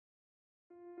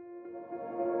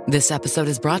This episode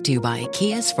is brought to you by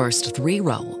Kia's first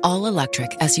three-row, all-electric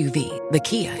SUV, the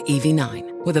Kia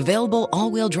EV9, with available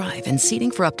all-wheel drive and seating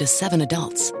for up to 7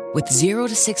 adults, with 0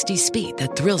 to 60 speed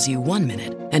that thrills you 1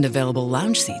 minute and available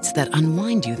lounge seats that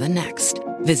unwind you the next.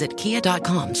 Visit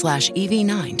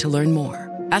kia.com/EV9 to learn more.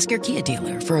 Ask your Kia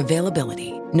dealer for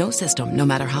availability. No system, no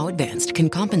matter how advanced, can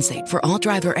compensate for all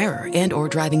driver error and or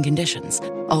driving conditions.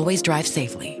 Always drive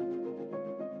safely.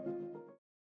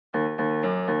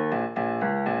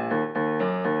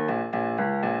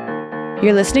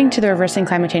 You're listening to the Reversing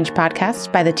Climate Change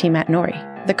podcast by the team at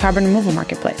Nori, the carbon removal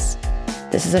marketplace.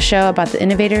 This is a show about the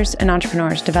innovators and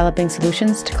entrepreneurs developing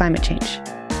solutions to climate change.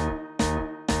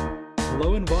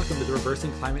 Hello and welcome to the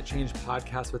Reversing Climate Change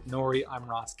podcast with Nori. I'm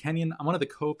Ross Kenyon. I'm one of the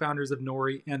co-founders of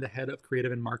Nori and the head of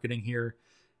creative and marketing here.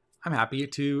 I'm happy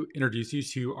to introduce you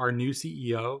to our new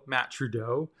CEO, Matt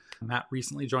Trudeau. Matt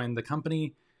recently joined the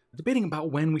company. Debating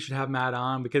about when we should have Matt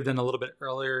on. We could have done a little bit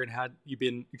earlier and had you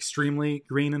been extremely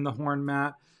green in the horn,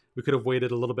 Matt. We could have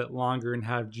waited a little bit longer and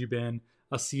had you been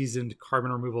a seasoned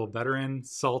carbon removal veteran,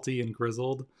 salty and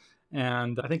grizzled.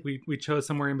 And I think we chose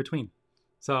somewhere in between.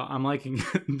 So I'm liking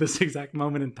this exact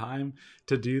moment in time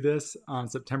to do this on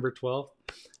September 12th.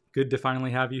 Good to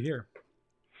finally have you here.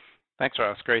 Thanks,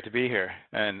 Ross. Great to be here.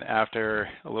 And after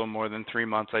a little more than 3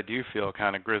 months, I do feel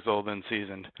kind of grizzled and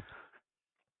seasoned.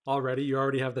 You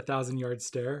already have the 1,000-yard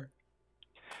stare.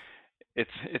 It's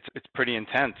pretty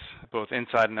intense, both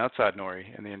inside and outside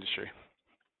Nori in the industry.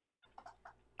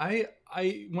 I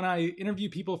when I interview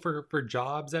people for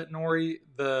jobs at Nori,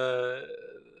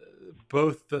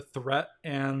 both the threat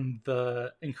and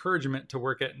the encouragement to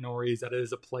work at Nori is that it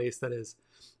is a place that is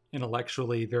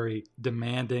intellectually very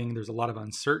demanding. There's a lot of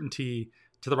uncertainty.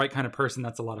 To the right kind of person,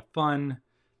 that's a lot of fun.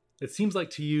 It seems like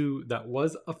to you that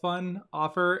was a fun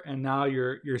offer, and now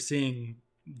you're seeing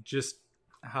just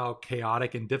how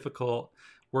chaotic and difficult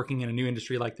working in a new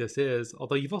industry like this is.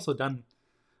 Although you've also done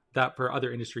that for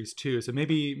other industries too, so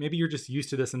maybe you're just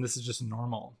used to this and this is just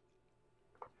normal.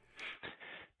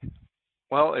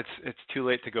 Well, it's too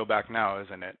late to go back now,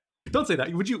 isn't it? Don't say that.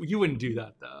 You wouldn't do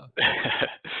that though.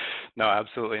 No,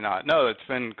 absolutely not. No, it's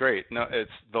been great. No,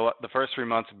 it's the first 3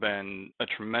 months have been a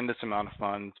tremendous amount of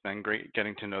fun. It's been great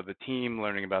getting to know the team,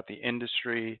 learning about the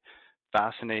industry,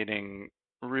 fascinating,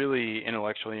 really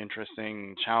intellectually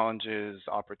interesting challenges,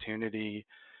 opportunity.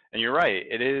 And you're right,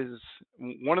 it is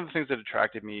one of the things that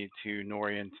attracted me to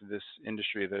Nori and to this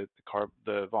industry, the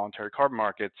voluntary carbon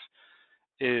markets,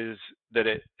 is that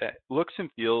it looks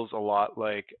and feels a lot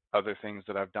like other things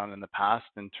that I've done in the past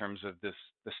in terms of the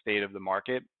state of the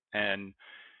market. And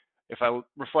if I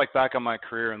reflect back on my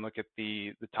career and look at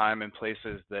the time and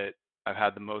places that I've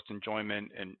had the most enjoyment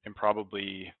and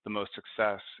probably the most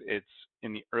success, it's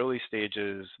in the early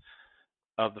stages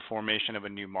of the formation of a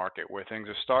new market where things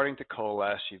are starting to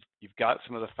coalesce. You've got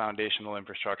some of the foundational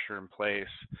infrastructure in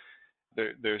place.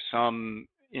 There's some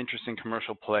interesting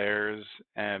commercial players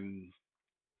and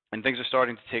things are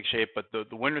starting to take shape, but the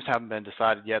winners haven't been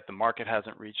decided yet. The market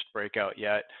hasn't reached breakout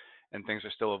yet, and things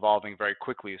are still evolving very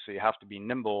quickly. So you have to be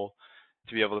nimble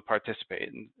to be able to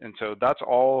participate. And so that's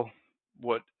all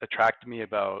what attracted me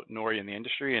about Nori and the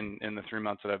industry. And in the 3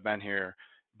 months that I've been here,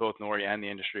 both Nori and the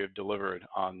industry have delivered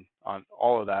on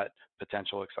all of that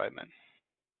potential excitement.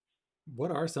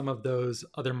 What are some of those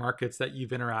other markets that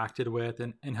you've interacted with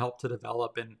and helped to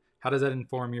develop? And how does that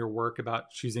inform your work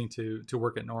about choosing to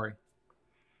work at Nori?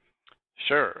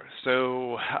 Sure.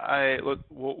 So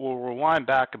we'll rewind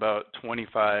back about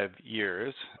 25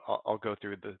 years. I'll go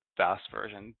through the fast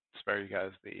version, spare you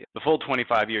guys the full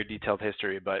 25-year detailed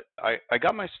history. But I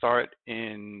got my start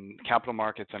in capital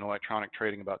markets and electronic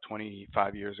trading about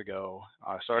 25 years ago.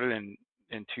 I started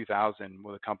in 2000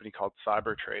 with a company called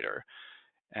CyberTrader.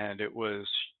 And it was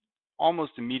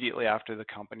almost immediately after the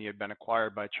company had been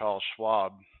acquired by Charles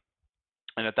Schwab.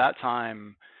 And at that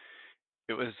time,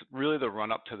 it was really the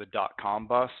run up to the dot-com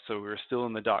bust. So we were still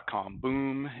in the dot-com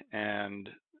boom, and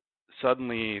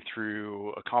suddenly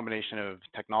through a combination of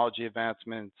technology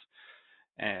advancements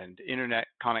and internet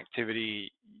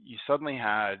connectivity, you suddenly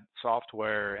had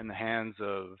software in the hands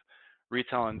of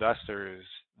retail investors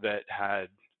that had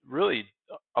really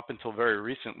up until very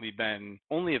recently been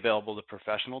only available to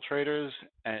professional traders,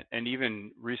 and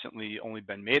even recently only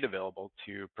been made available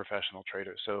to professional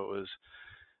traders. So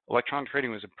electronic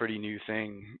trading was a pretty new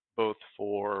thing, both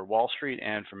for Wall Street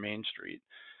and for Main Street.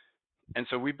 And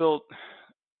so we built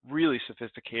really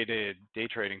sophisticated day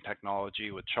trading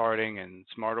technology with charting and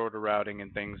smart order routing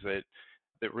and things that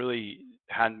really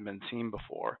hadn't been seen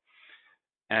before.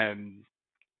 And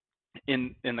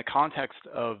in the context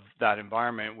of that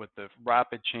environment, with the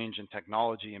rapid change in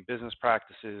technology and business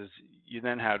practices, you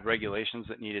then had regulations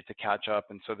that needed to catch up,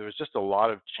 and so there was just a lot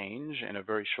of change in a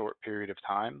very short period of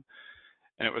time,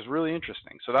 and it was really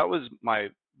interesting. So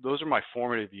those are my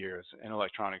formative years in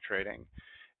electronic trading,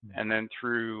 and then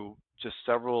through just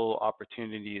several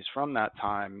opportunities from that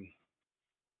time,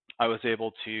 I was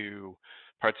able to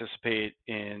participate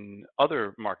in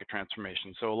other market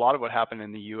transformations. So a lot of what happened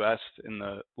in the US in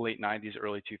the late 90s,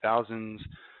 early 2000s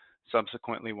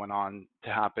subsequently went on to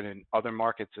happen in other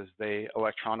markets as they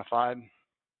electronified.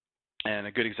 And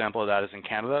a good example of that is in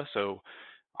Canada. So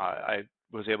I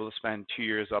was able to spend 2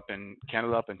 years up in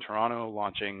Canada, up in Toronto,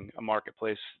 launching a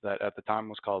marketplace that at the time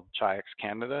was called Chi-X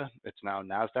Canada. It's now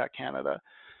NASDAQ Canada.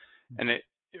 And it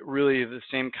really, the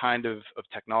same kind of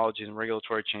technologies and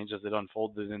regulatory changes that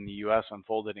unfolded in the US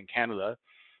unfolded in Canada.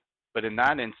 But in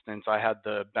that instance, I had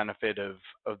the benefit of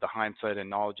the hindsight and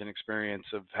knowledge and experience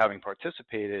of having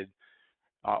participated,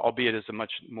 albeit as a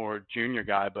much more junior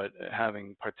guy, but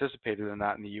having participated in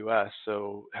that in the US.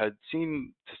 So had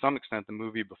seen to some extent the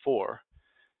movie before.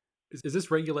 Is this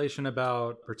regulation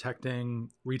about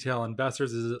protecting retail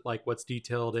investors? Is it like what's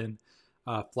detailed in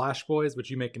Flash Boys, which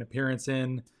you make an appearance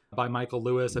in, by Michael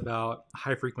Lewis, about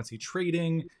high frequency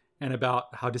trading and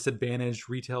about how disadvantaged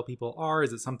retail people are?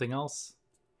 Is it something else?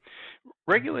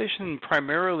 Regulation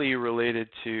primarily related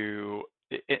to,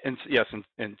 and yes,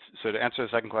 and so to answer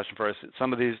the second question first,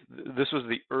 this was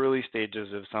the early stages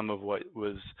of some of what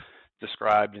was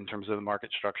described in terms of the market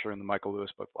structure in the Michael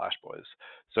Lewis book, Flash Boys.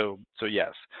 So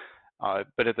yes,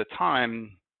 but at the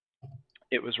time,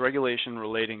 it was regulation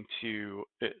relating to,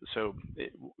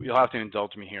 you'll have to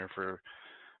indulge me here for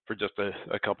just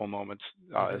a couple moments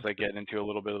as I get into a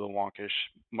little bit of the wonkish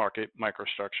market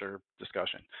microstructure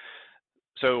discussion.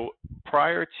 So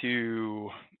prior to,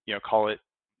 call it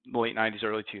the late 90s,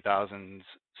 early 2000s,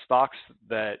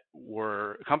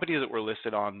 companies that were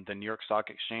listed on the New York Stock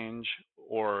Exchange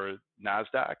or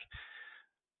NASDAQ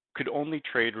could only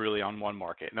trade really on one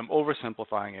market. And I'm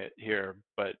oversimplifying it here,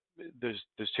 but there's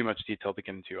too much detail to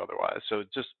get into otherwise. So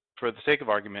just for the sake of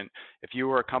argument, if you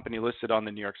were a company listed on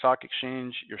the New York Stock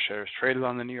Exchange, your shares traded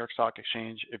on the New York Stock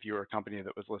Exchange. If you were a company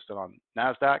that was listed on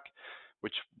NASDAQ,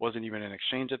 which wasn't even an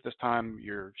exchange at this time,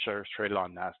 your shares traded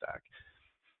on NASDAQ.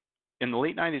 In the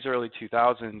late 90s, early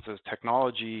 2000s, as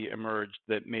technology emerged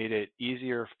that made it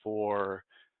easier for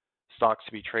stocks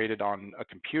to be traded on a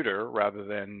computer rather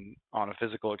than on a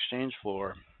physical exchange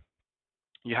floor,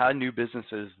 you had new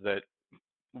businesses that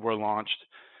were launched.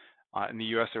 In the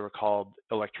US, they were called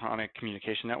electronic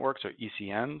communication networks, or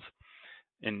ECNs.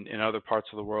 In other parts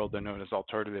of the world, they're known as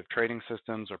alternative trading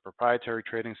systems or proprietary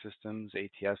trading systems,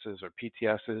 ATSs or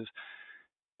PTSs.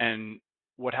 And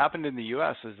what happened in the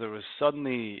US is there was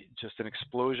suddenly just an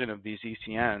explosion of these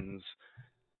ECNs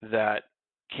that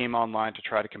came online to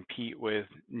try to compete with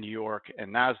New York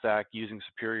and NASDAQ using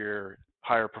superior,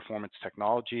 higher performance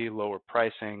technology, lower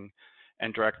pricing,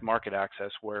 and direct market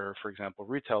access, where, for example,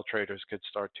 retail traders could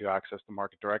start to access the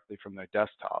market directly from their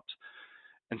desktops.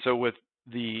 And so with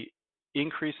the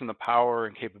increase in the power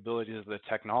and capabilities of the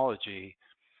technology,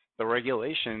 the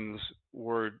regulations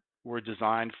were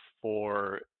designed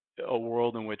for a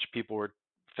world in which people were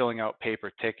filling out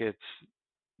paper tickets,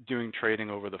 doing trading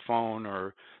over the phone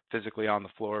or physically on the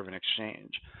floor of an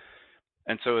exchange.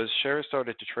 And so as shares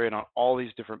started to trade on all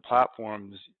these different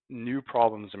platforms, new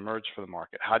problems emerged for the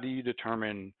market. How do you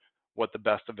determine what the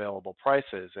best available price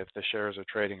is if the shares are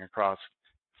trading across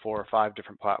 4 or 5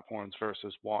 different platforms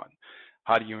versus one?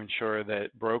 How do you ensure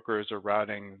that brokers are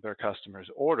routing their customers'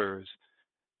 orders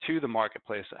to the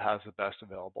marketplace that has the best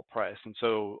available price? And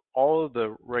so all of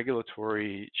the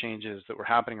regulatory changes that were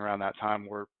happening around that time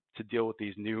were to deal with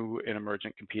these new and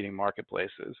emergent competing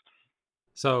marketplaces.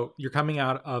 So you're coming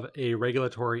out of a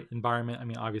regulatory environment. I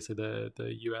mean, obviously the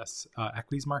U.S.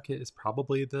 Equities market is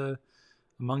probably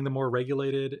among the more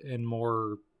regulated and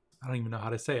more, I don't even know how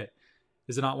to say it.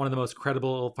 Is it not one of the most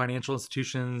credible financial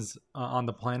institutions on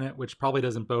the planet, which probably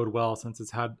doesn't bode well since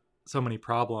it's had so many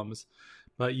problems.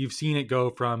 But you've seen it go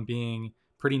from being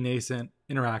pretty nascent,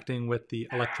 interacting with the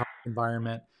electronic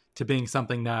environment, to being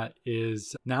something that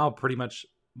is now pretty much,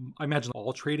 I imagine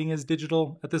all trading is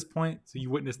digital at this point. So you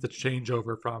witnessed the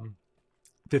changeover from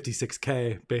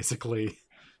 56K basically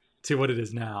to what it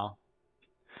is now.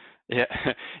 Yeah,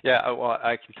 yeah. Well,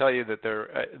 I can tell you that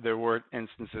there were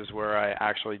instances where I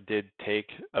actually did take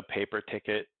a paper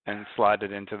ticket and slide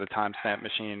it into the timestamp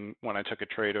machine when I took a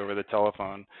trade over the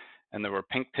telephone, and there were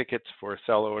pink tickets for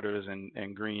sell orders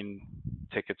and green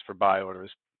tickets for buy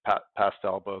orders,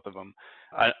 pastel, both of them.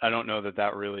 I don't know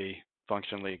that really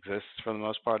functionally exists for the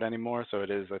most part anymore. So it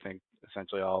is, I think,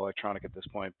 essentially all electronic at this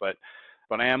point, but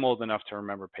I am old enough to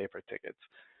remember paper tickets.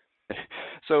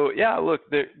 So yeah, look,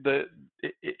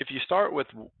 if you start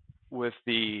with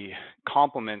the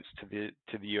complements to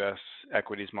the U.S.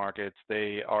 equities markets,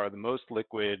 they are the most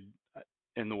liquid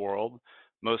in the world,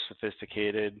 most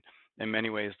sophisticated, in many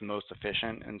ways the most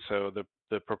efficient. And so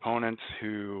the proponents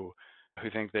who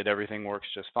think that everything works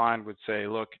just fine would say,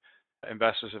 look,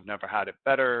 investors have never had it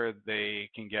better. They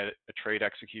can get a trade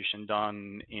execution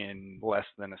done in less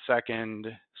than a second,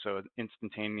 so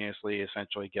instantaneously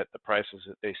essentially get the prices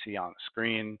that they see on the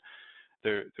screen.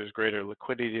 There's greater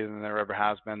liquidity than there ever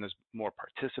has been. There's more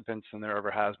participants than there ever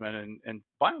has been, and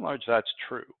by and large, that's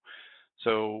true.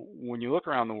 So when you look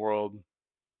around the world,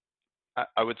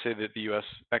 I would say that the U.S.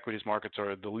 equities markets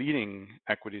are the leading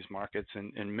equities markets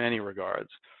in many regards.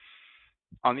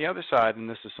 On the other side, and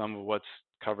this is some of what's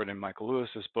covered in Michael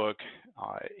Lewis's book,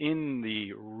 in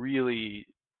the really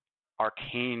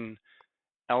arcane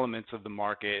elements of the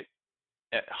market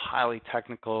at highly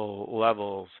technical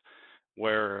levels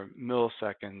where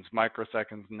milliseconds,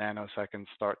 microseconds, nanoseconds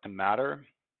start to matter,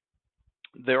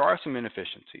 there are some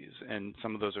inefficiencies, and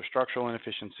some of those are structural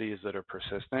inefficiencies that are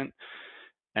persistent.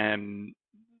 And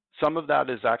some of that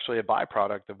is actually a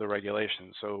byproduct of the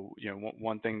regulation. So,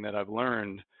 one thing that I've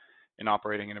learned in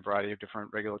operating in a variety of different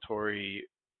regulatory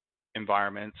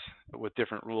environments with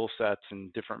different rule sets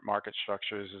and different market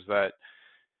structures is that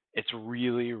it's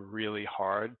really, really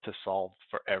hard to solve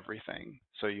for everything.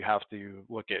 So you have to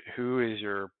look at who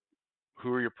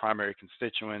are your primary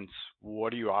constituents,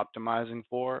 what are you optimizing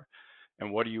for,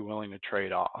 and what are you willing to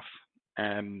trade off.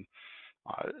 And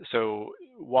so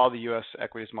while the U.S.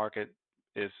 equities market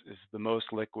is the most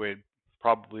liquid,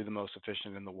 probably the most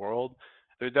efficient in the world,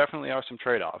 there definitely are some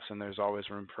trade-offs, and there's always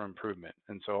room for improvement.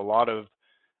 And so a lot of,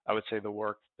 I would say, the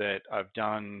work that I've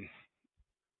done,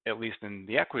 at least in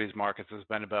the equities markets, has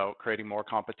been about creating more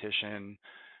competition,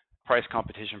 price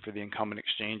competition for the incumbent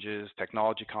exchanges,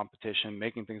 technology competition,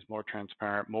 making things more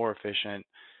transparent, more efficient.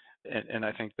 And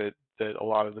I think that a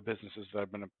lot of the businesses that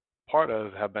I've been a part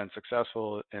of have been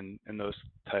successful in those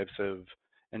types of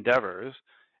endeavors.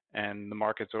 And the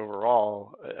markets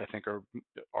overall, I think, are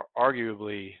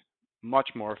arguably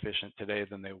much more efficient today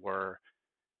than they were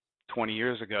 20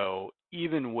 years ago,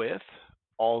 even with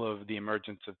all of the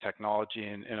emergence of technology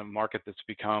in a market that's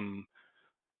become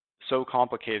so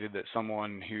complicated that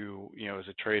someone who is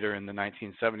a trader in the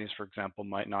 1970s, for example,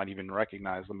 might not even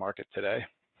recognize the market today.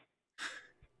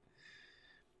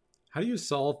 How do you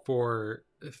solve for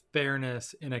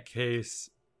fairness in a case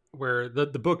where the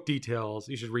book details?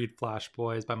 You should read Flash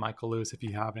Boys by Michael Lewis if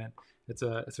you haven't. It's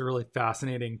a really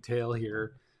fascinating tale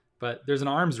here. But there's an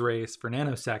arms race for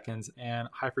nanoseconds, and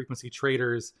high frequency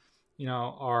traders,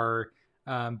 are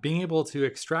being able to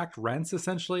extract rents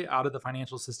essentially out of the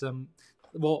financial system.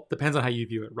 Well, depends on how you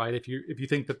view it, right? If you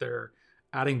think that they're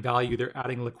adding value, they're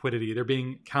adding liquidity, they're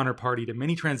being counterparty to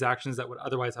many transactions that would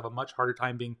otherwise have a much harder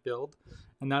time being filled,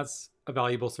 and that's a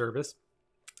valuable service.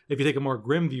 If you take a more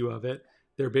grim view of it,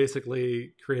 they're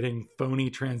basically creating phony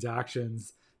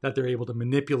transactions that they're able to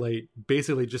manipulate,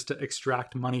 basically just to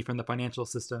extract money from the financial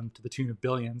system to the tune of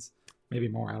billions, maybe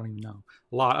more, I don't even know,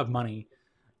 a lot of money.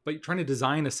 But you're trying to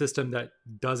design a system that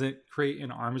doesn't create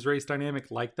an arms race dynamic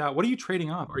like that. What are you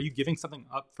trading off? Are you giving something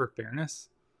up for fairness?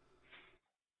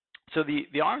 So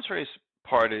the arms race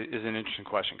part is an interesting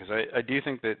question, because I do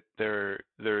think that there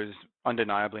is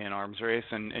undeniably an arms race,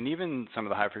 and even some of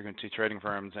the high frequency trading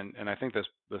firms, and I think this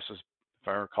is, if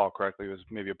I recall correctly, was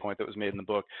maybe a point that was made in the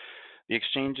book. The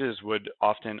exchanges would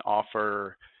often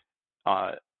offer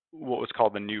what was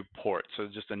called the new port, so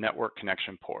just a network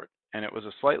connection port, and it was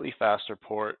a slightly faster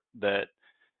port that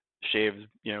shaved,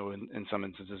 in some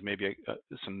instances, maybe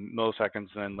some milliseconds,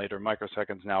 then later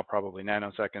microseconds, now probably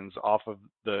nanoseconds off of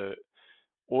the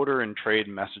order and trade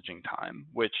messaging time,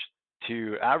 which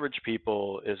to average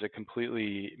people is a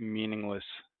completely meaningless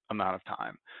amount of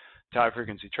time. To high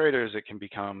frequency traders, it can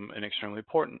become an extremely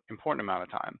important amount of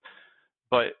time.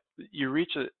 But you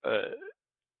reach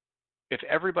if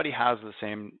everybody has the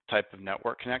same type of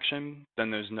network connection,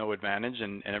 then there's no advantage,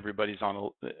 and everybody's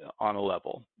on a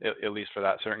level, at least for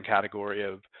that certain category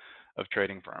of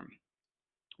trading firm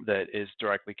that is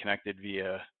directly connected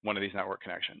via one of these network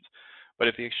connections. But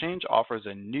if the exchange offers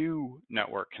a new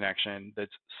network connection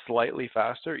that's slightly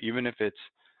faster, even if it's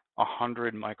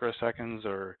 100 microseconds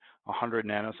or 100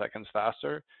 nanoseconds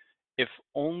faster, if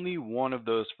only one of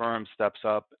those firms steps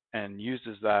up and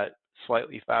uses that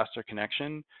slightly faster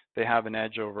connection, they have an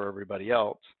edge over everybody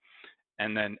else,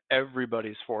 and then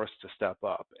everybody's forced to step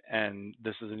up. And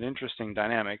this is an interesting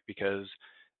dynamic, because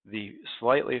the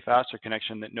slightly faster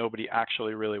connection that nobody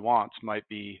actually really wants might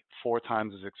be 4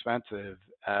 times as expensive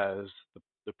as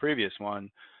the previous one.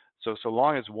 So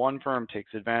long as one firm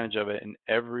takes advantage of it and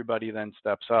everybody then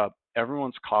steps up,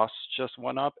 everyone's costs just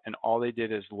went up, and all they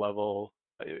did is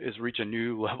reach a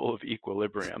new level of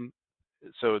equilibrium.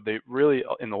 So they really,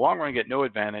 in the long run, get no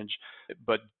advantage,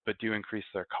 but do increase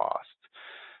their costs.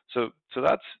 So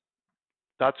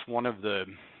that's one of the.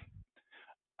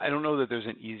 I don't know that there's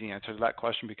an easy answer to that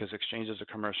question, because exchanges are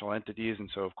commercial entities, and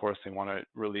so of course they want to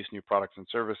release new products and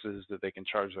services that they can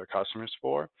charge their customers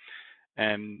for.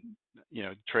 And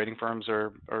trading firms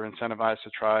are incentivized to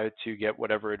try to get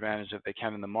whatever advantage that they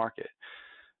can in the market.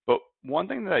 But one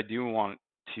thing that I do want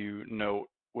to note,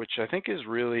 which I think is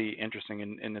really interesting,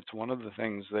 and it's one of the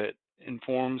things that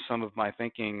informs some of my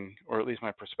thinking, or at least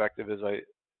my perspective as I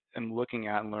am looking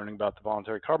at and learning about the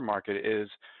voluntary carbon market, is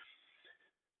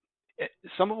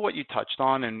some of what you touched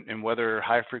on, and whether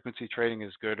high frequency trading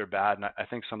is good or bad. And I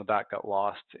think some of that got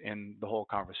lost in the whole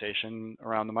conversation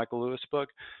around the Michael Lewis book.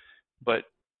 But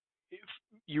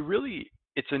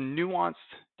it's a nuanced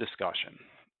discussion.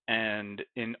 And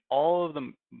in all of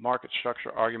the market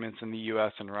structure arguments in the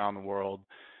US and around the world,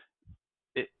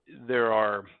 there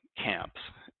are camps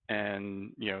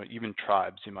and even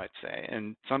tribes, you might say.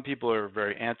 And some people are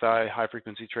very anti high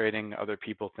frequency trading. Other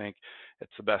people think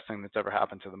it's the best thing that's ever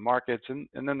happened to the markets. And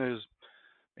then there's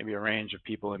maybe a range of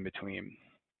people in between.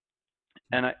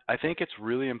 And I think it's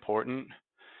really important,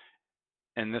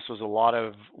 and this was a lot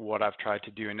of what I've tried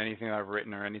to do in anything I've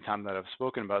written or anytime that I've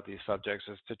spoken about these subjects,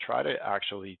 is to try to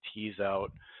actually tease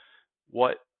out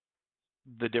what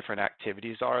the different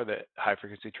activities are that high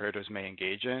frequency traders may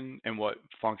engage in, and what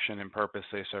function and purpose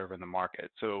they serve in the market.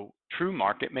 So true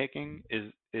market making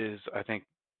is I think,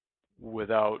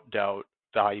 without doubt,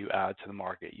 value add to the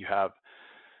market. You have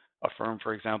a firm,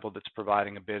 for example, that's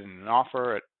providing a bid and an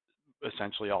offer at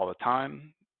essentially all the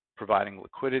time, providing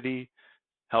liquidity,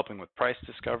 helping with price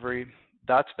discovery.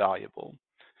 That's valuable.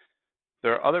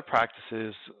 There are other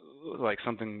practices, like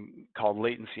something called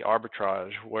latency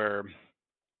arbitrage, where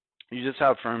you just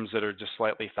have firms that are just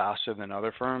slightly faster than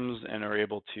other firms and are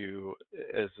able to,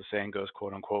 as the saying goes,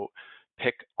 quote unquote,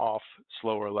 pick off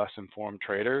slower, less informed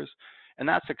traders. And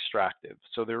that's extractive.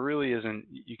 So there really isn't,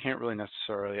 you can't really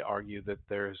necessarily argue that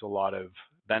there's a lot of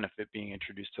benefit being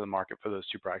introduced to the market for those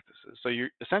two practices. So you're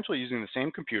essentially using the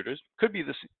same computers. Could be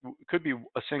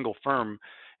a single firm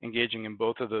engaging in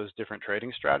both of those different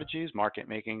trading strategies, market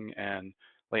making and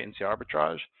latency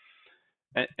arbitrage.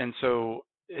 And so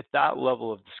at that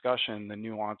level of discussion, the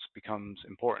nuance becomes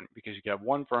important, because you can have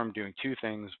one firm doing two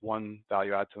things, one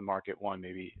value add to the market, one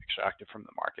maybe extractive from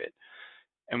the market.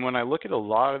 And when I look at a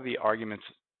lot of the arguments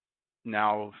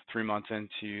now, 3 months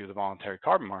into the voluntary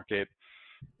carbon market,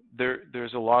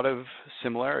 there's a lot of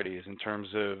similarities in terms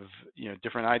of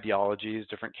different ideologies,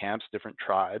 different camps, different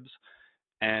tribes,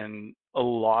 and a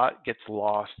lot gets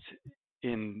lost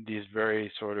in these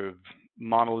very sort of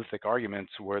monolithic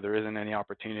arguments where there isn't any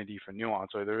opportunity for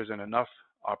nuance, or there isn't enough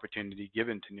opportunity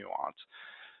given to nuance.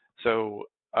 So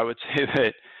I would say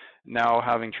that now,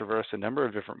 having traversed a number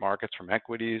of different markets, from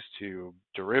equities to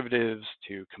derivatives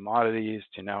to commodities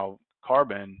to now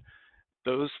carbon,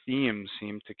 those themes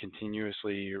seem to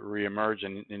continuously reemerge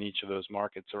in each of those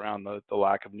markets around the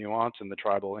lack of nuance and the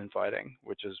tribal infighting,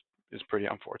 which is pretty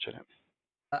unfortunate.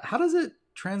 How does it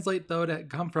translate, though, to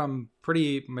come from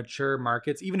pretty mature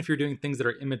markets, even if you're doing things that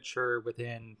are immature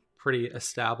within pretty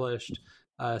established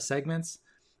segments?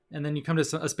 And then you come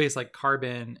to a space like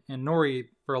carbon and Nori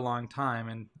for a long time,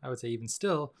 and I would say even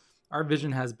still, our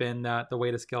vision has been that the way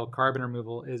to scale carbon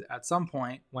removal is, at some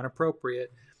point, when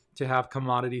appropriate, to have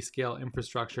commodity scale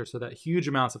infrastructure so that huge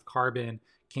amounts of carbon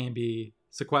can be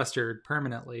sequestered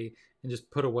permanently and just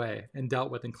put away and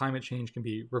dealt with, and climate change can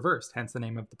be reversed, hence the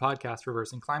name of the podcast,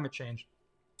 Reversing Climate Change.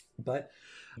 But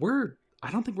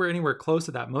I don't think we're anywhere close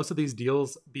to that. Most of these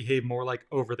deals behave more like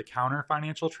over-the-counter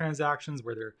financial transactions,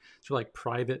 where they're sort of like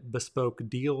private bespoke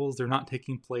deals. They're not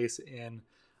taking place in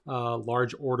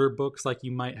large order books like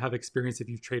you might have experienced if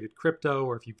you've traded crypto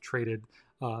or if you've traded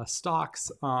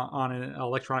stocks on an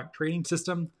electronic trading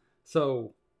system.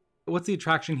 So what's the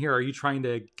attraction here? Are you trying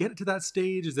to get to that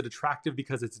stage? Is it attractive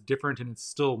because it's different and it's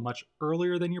still much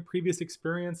earlier than your previous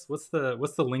experience? What's the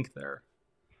link there?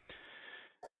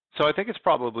 So I think it's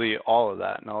probably all of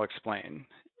that, and I'll explain.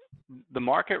 The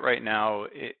market right now,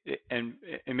 and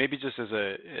maybe just as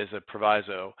a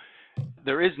proviso,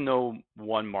 there is no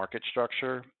one market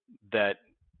structure that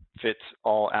fits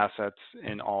all assets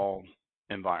in all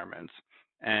environments.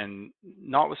 And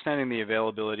notwithstanding the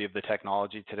availability of the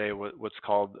technology today, what's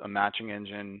called a matching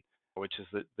engine, which is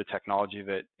the technology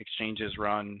that exchanges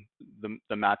run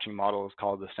the matching model is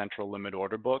called the central limit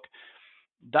order book.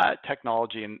 That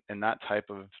technology and that type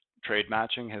of trade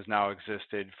matching has now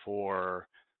existed for,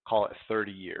 call it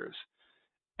 30 years.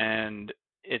 And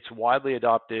it's widely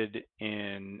adopted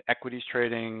in equities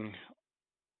trading,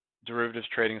 derivatives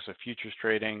trading, so futures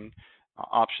trading,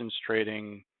 options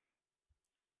trading,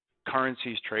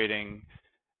 currencies trading.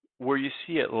 Where you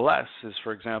see it less is,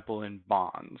 for example, in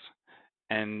bonds.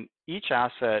 And each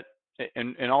asset,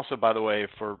 and also, by the way,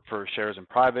 for shares in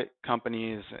private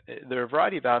companies, there are a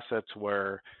variety of assets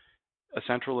where a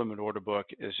central limit order book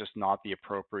is just not the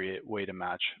appropriate way to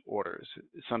match orders.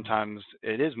 Sometimes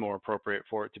it is more appropriate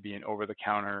for it to be an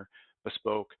over-the-counter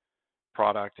bespoke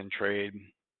product and trade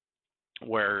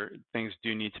where things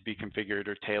do need to be configured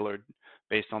or tailored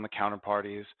based on the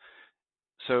counterparties.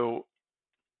 So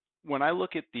when I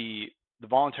look at the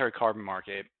voluntary carbon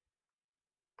market,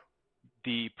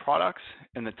 the products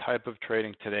and the type of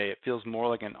trading today, it feels more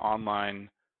like an online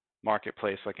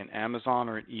marketplace, like an Amazon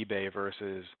or an eBay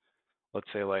versus, let's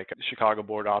say, like Chicago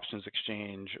Board Options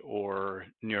Exchange or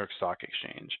New York Stock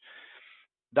Exchange.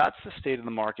 That's the state of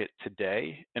the market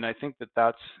today, and I think that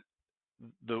that's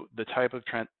the type of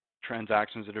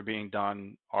transactions that are being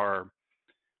done are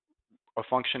a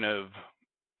function of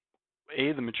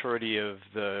A, the maturity of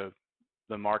the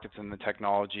markets and the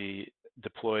technology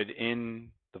deployed in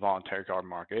the voluntary carbon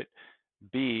market,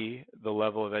 B, the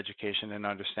level of education and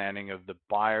understanding of the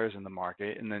buyers in the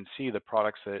market, and then C, the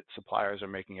products that suppliers are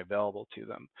making available to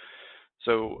them.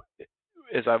 So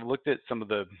as I've looked at some of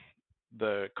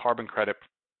the carbon credit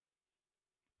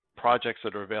projects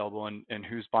that are available and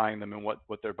who's buying them and what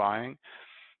they're buying,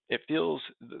 it feels,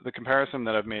 the comparison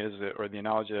that I've made is, or the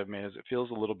analogy I've made is, it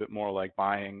feels a little bit more like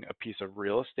buying a piece of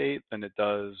real estate than it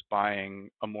does buying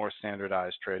a more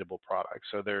standardized tradable product.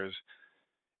 So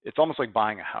it's almost like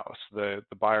buying a house. The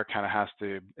buyer kind of has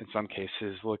to, in some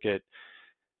cases, look at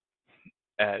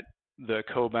the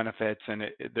co-benefits, and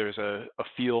there's a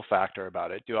feel factor about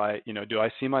it. Do I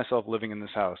see myself living in this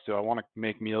house? Do I want to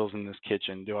make meals in this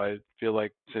kitchen? Do I feel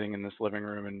like sitting in this living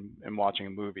room and watching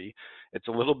a movie? It's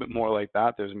a little bit more like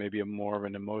that. There's maybe more of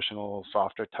an emotional,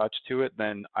 softer touch to it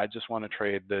than I just want to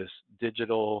trade this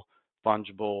digital,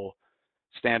 fungible,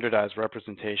 standardized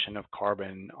representation of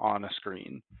carbon on a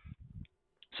screen.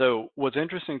 So what's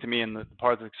interesting to me, and the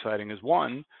part that's exciting, is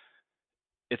one,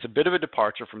 it's a bit of a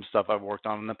departure from stuff I've worked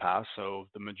on in the past. So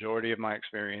the majority of my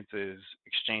experience is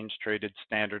exchange-traded,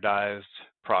 standardized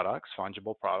products,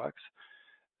 fungible products.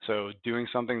 So doing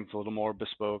something that's a little more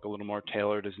bespoke, a little more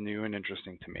tailored is new and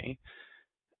interesting to me.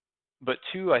 But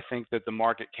two, I think that the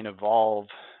market can evolve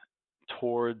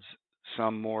towards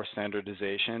some more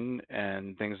standardization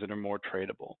and things that are more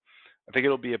tradable. I think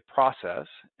it'll be a process,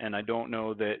 and I don't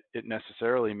know that it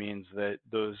necessarily means that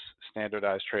those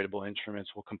standardized tradable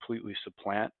instruments will completely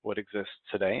supplant what exists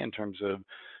today in terms of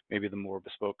maybe the more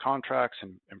bespoke contracts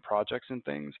and projects and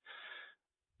things.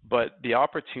 But the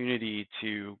opportunity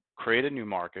to create a new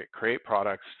market, create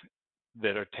products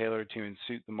that are tailored to and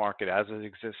suit the market as it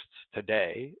exists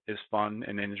today is fun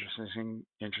and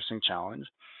interesting challenge.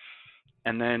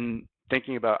 And then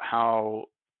thinking about how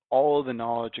all of the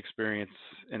knowledge, experience,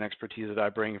 and expertise that I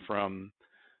bring from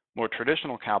more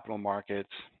traditional capital markets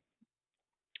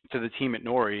to the team at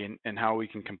Nori, and how we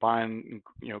can combine,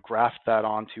 graft that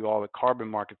onto all the carbon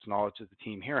markets knowledge that the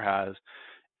team here has,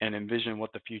 and envision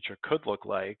what the future could look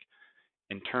like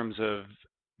in terms of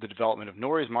the development of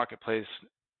Nori's marketplace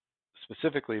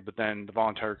specifically, but then the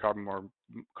voluntary carbon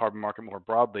market more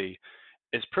broadly,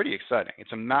 is pretty exciting.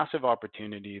 It's a massive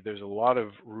opportunity. There's a lot of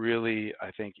really,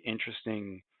 I think,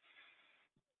 interesting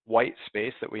white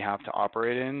space that we have to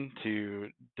operate in to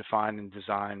define and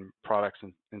design products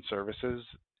and services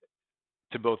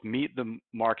to both meet the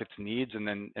market's needs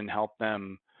and help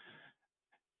them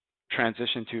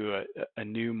transition to a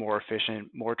new, more efficient,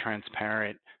 more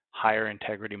transparent, higher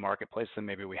integrity marketplace than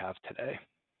maybe we have today.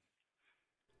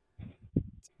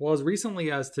 Well, as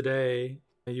recently as today,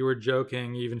 you were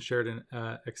joking, you even shared an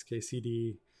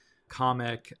XKCD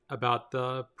comic about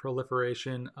the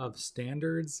proliferation of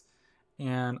standards.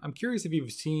 And I'm curious if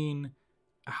you've seen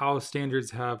how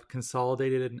standards have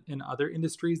consolidated in other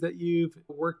industries that you've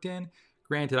worked in.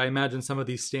 Granted, I imagine some of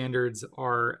these standards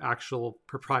are actual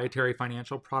proprietary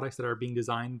financial products that are being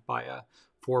designed by a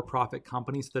for-profit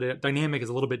company. So the dynamic is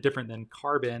a little bit different than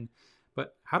carbon.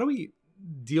 But how do we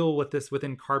deal with this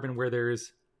within carbon, where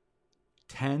there's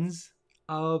tens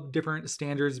of different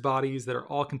standards bodies that are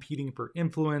all competing for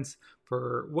influence,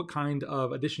 for what kind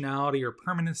of additionality or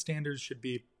permanent standards should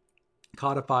be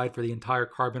codified for the entire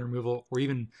carbon removal or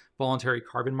even voluntary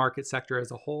carbon market sector as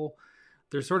a whole?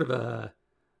 There's sort of a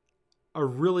a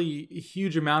really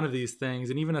huge amount of these things.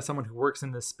 And even as someone who works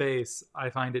in this space, I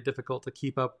find it difficult to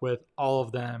keep up with all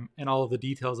of them and all of the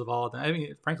details of all of them. I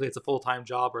mean, frankly, it's a full-time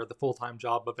job or the full-time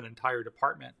job of an entire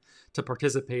department to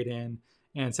participate in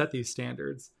and set these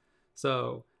standards.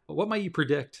 So what might you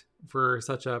predict for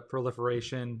such a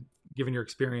proliferation, given your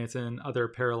experience in other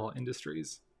parallel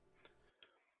industries?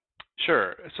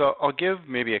 Sure. So I'll give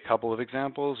maybe a couple of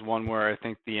examples. One where I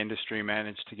think the industry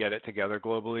managed to get it together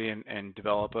globally and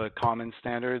develop a common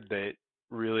standard that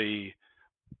really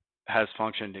has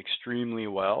functioned extremely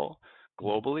well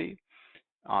globally.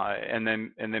 And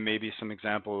then maybe some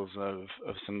examples of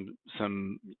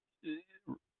some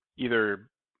either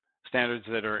standards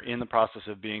that are in the process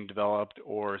of being developed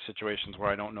or situations where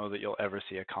I don't know that you'll ever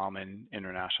see a common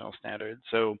international standard.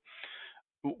 So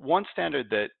one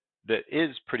standard that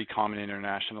is pretty common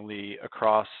internationally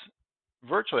across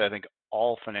virtually, I think,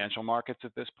 all financial markets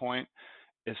at this point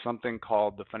is something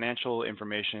called the Financial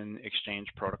Information Exchange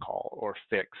Protocol, or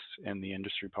FIX in the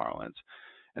industry parlance.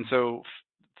 And so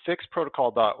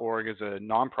fixprotocol.org is a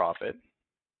nonprofit,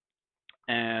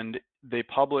 and they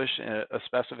publish a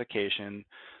specification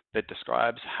that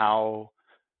describes how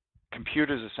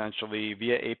computers essentially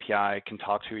via API can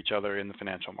talk to each other in the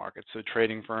financial markets. So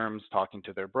trading firms talking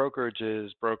to their brokerages,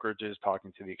 brokerages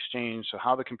talking to the exchange, so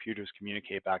how the computers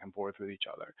communicate back and forth with each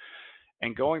other.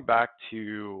 And going back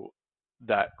to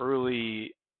that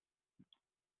early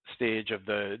stage of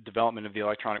the development of the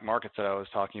electronic markets that I was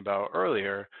talking about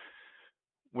earlier,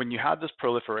 when you had this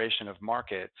proliferation of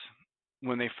markets,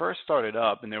 when they first started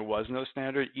up and there was no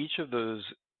standard, each of those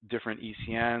different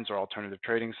ECNs or alternative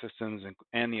trading systems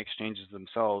and the exchanges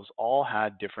themselves all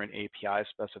had different API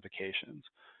specifications.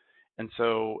 And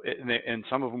so, and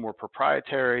some of them were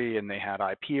proprietary and they had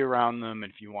IP around them.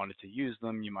 And if you wanted to use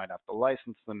them, you might have to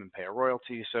license them and pay a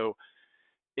royalty. So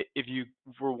if you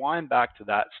rewind back to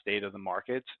that state of the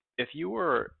markets, if you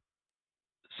were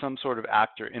some sort of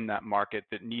actor in that market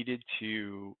that needed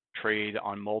to trade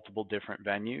on multiple different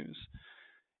venues,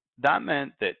 that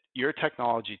meant that your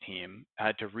technology team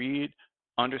had to read,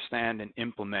 understand, and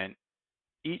implement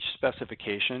each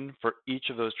specification for each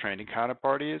of those trading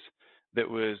counterparties that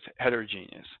was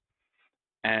heterogeneous.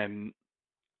 And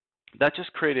that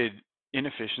just created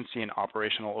inefficiency and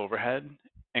operational overhead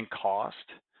and cost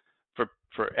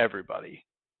for everybody.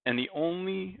 And the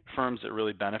only firms that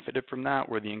really benefited from that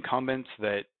were the incumbents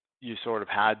that you sort of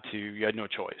you had no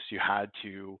choice. You had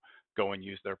to go and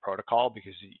use their protocol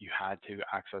because you had to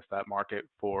access that market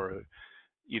for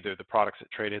either the products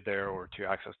that traded there or to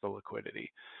access the liquidity.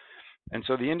 And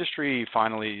so the industry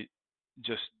finally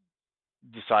just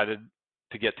decided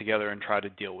to get together and try to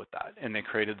deal with that. And they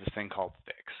created this thing called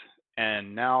FIX.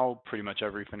 And now pretty much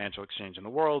every financial exchange in the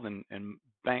world and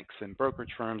banks and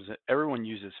brokerage firms, everyone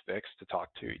uses FIX to talk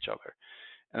to each other.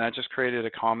 And that just created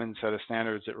a common set of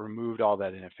standards that removed all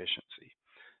that inefficiency.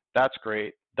 That's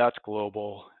great. That's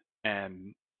global.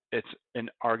 And it's an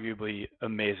arguably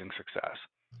amazing success.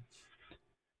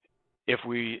 If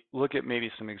we look at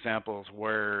maybe some examples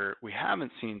where we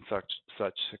haven't seen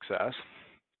such success,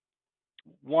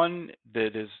 one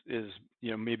that is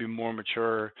maybe more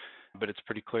mature, but it's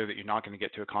pretty clear that you're not going to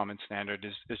get to a common standard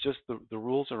is just the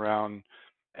rules around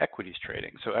equities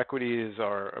trading. So equities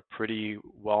are a pretty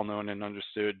well-known and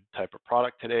understood type of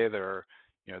product today.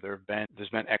 There's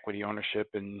been equity ownership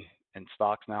in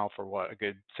stocks now for a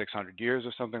good 600 years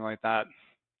or something like that.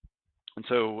 And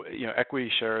so, equity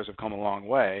shares have come a long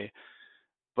way.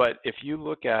 But if you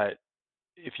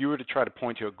were to try to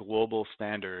point to a global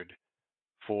standard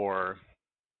for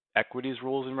equities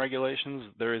rules and regulations,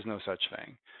 there is no such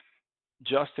thing.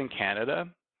 Just in Canada,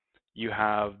 you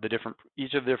have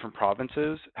each of the different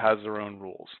provinces has their own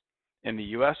rules. In the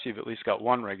US, you've at least got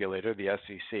one regulator, the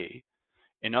SEC.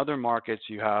 In other markets,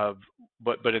 you have,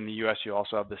 but in the US, you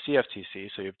also have the CFTC.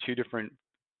 So you have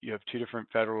two different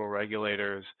federal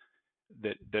regulators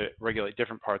that regulate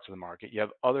different parts of the market. You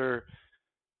have other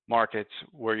markets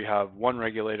where you have one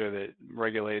regulator that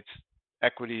regulates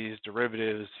equities,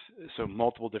 derivatives, so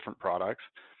multiple different products.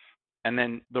 And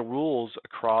then the rules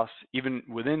across, even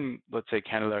within, let's say,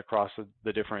 Canada, across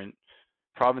the different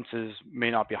provinces may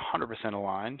not be 100%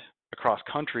 aligned. Across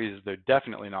countries, they're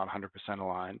definitely not 100%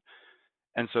 aligned.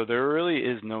 And so there really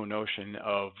is no notion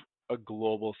of a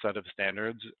global set of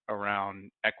standards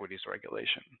around equities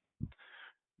regulation.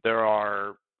 There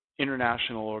are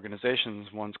international organizations,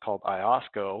 one's called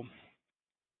IOSCO,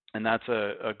 and that's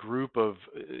a group of,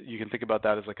 you can think about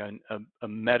that as like a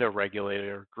meta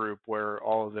regulator group where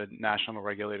all of the national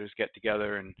regulators get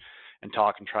together and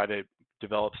talk and try to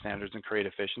develop standards and create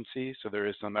efficiency. So there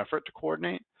is some effort to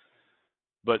coordinate,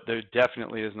 but there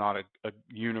definitely is not a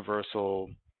universal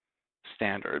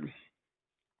standard.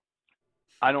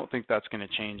 I don't think that's going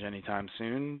to change anytime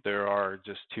soon. There are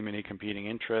just too many competing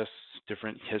interests,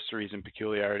 different histories and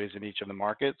peculiarities in each of the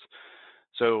markets.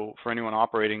 So for anyone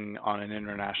operating on an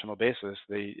international basis,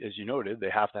 they, as you noted, they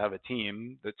have to have a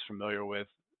team that's familiar with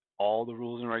all the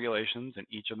rules and regulations in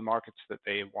each of the markets that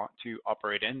they want to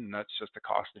operate in, and that's just the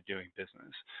cost of doing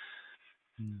business.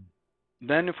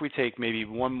 Then if we take maybe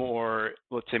one more,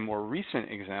 let's say more recent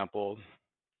example,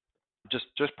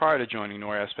 just prior to joining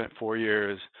Nori, I spent 4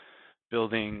 years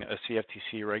building a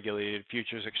CFTC regulated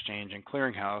futures exchange and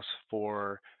clearinghouse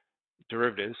for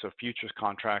derivatives, so futures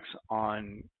contracts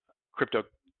on crypto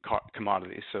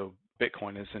commodities. So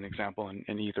Bitcoin is an example,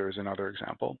 and Ether is another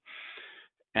example.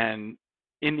 And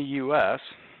in the US,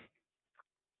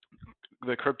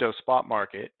 the crypto spot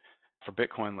market for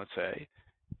Bitcoin, let's say,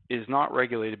 is not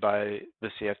regulated by the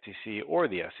CFTC or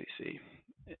the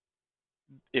SEC.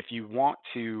 If you want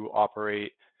to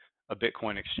operate a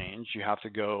Bitcoin exchange, you have to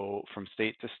go from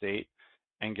state to state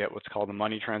and get what's called a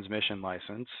money transmission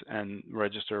license and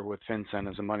register with FinCEN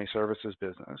as a money services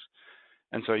business.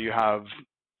 And so you have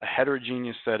a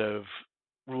heterogeneous set of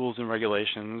rules and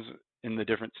regulations in the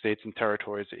different states and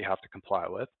territories that you have to comply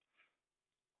with.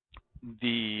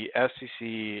 The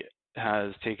SEC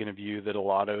has taken a view that a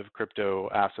lot of crypto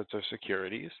assets are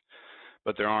securities,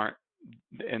 but there aren't,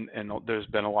 and there's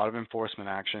been a lot of enforcement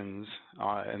actions,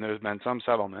 and there's been some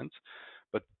settlements,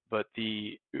 but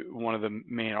the one of the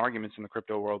main arguments in the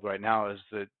crypto world right now is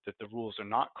that the rules are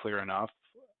not clear enough,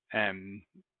 and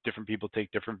different people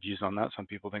take different views on that. Some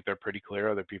people think they're pretty clear,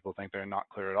 other people think they're not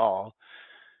clear at all.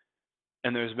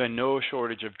 And there's been no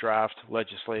shortage of draft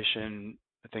legislation.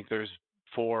 I think there's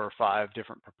 4 or 5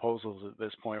 different proposals at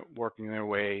this point working their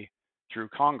way through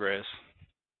Congress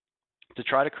to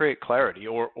try to create clarity,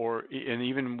 and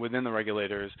even within the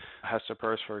regulators, Hester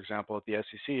Peirce, for example, at the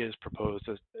SEC has proposed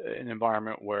an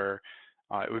environment where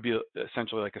it would be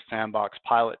essentially like a sandbox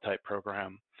pilot type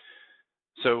program.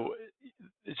 So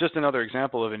it's just another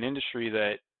example of an industry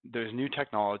that there's new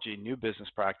technology, new business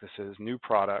practices, new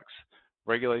products,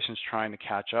 regulations trying to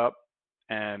catch up,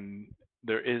 and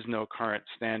there is no current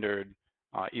standard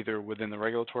either within the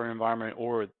regulatory environment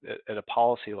or at a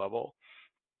policy level.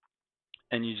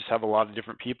 And you just have a lot of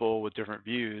different people with different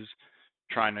views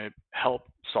trying to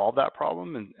help solve that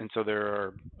problem. And so there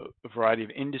are a variety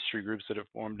of industry groups that have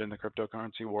formed in the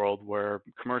cryptocurrency world where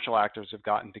commercial actors have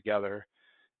gotten together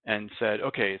and said,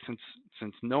 okay,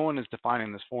 since no one is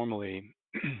defining this formally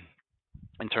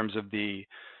in terms of the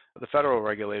federal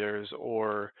regulators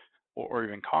or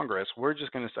even Congress, we're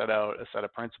just going to set out a set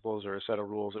of principles or a set of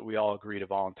rules that we all agree to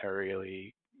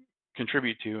voluntarily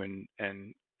contribute to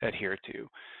and adhere to.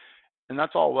 And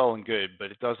that's all well and good,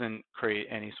 but it doesn't create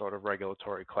any sort of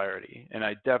regulatory clarity. And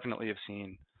I definitely have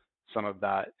seen some of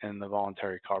that in the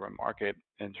voluntary carbon market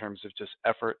in terms of just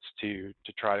efforts to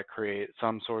try to create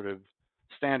some sort of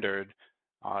standard,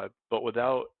 but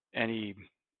without any,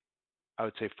 I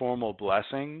would say, formal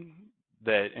blessing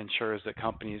that ensures that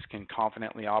companies can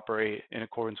confidently operate in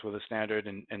accordance with a standard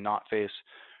and not face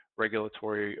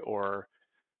regulatory or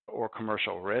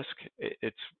commercial risk.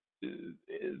 It's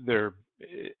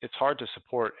hard to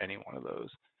support any one of those.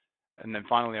 And then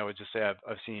finally, I would just say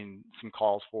I've seen some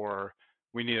calls for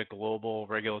we need a global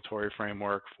regulatory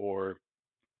framework for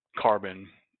carbon.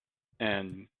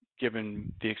 And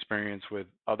given the experience with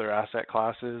other asset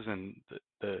classes and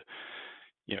the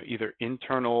either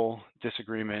internal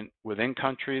disagreement within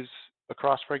countries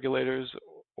across regulators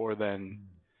or then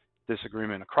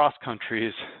disagreement across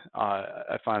countries,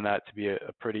 I find that to be a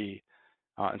pretty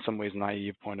in some ways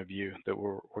naive point of view that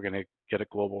we're going to get a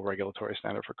global regulatory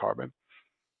standard for carbon.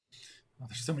 Well,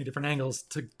 there's so many different angles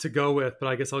to go with, but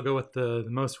I guess I'll go with the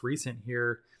most recent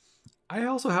here. I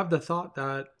also have the thought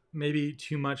that maybe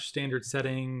too much standard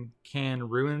setting can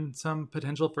ruin some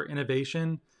potential for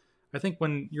innovation. I think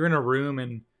when you're in a room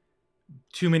and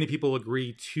too many people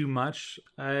agree too much,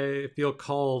 I feel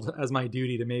called as my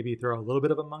duty to maybe throw a little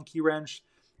bit of a monkey wrench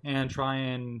and try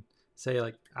and say,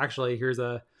 like, actually, here's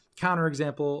a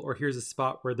counterexample, or here's a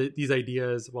spot where these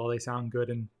ideas, while they sound good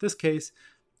in this case,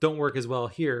 don't work as well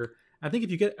here. I think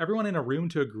if you get everyone in a room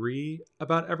to agree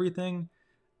about everything,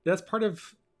 that's part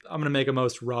of, I'm going to make a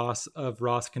most Ross of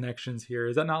Ross connections here.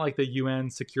 Is that not like the UN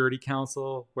Security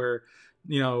Council where,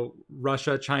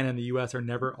 Russia, China, and the US are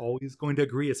never always going to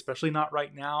agree, especially not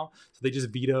right now. So they just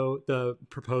veto the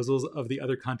proposals of the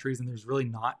other countries. And there's really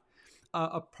not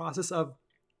a process of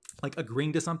like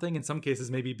agreeing to something. In some cases,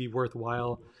 maybe be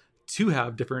worthwhile to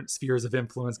have different spheres of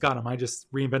influence. God, am I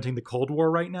just reinventing the Cold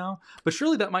War right now? But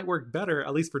surely that might work better,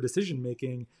 at least for decision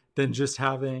making, than just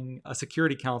having a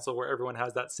Security Council where everyone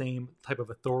has that same type of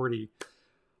authority.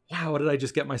 wow, what did I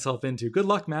just get myself into? Good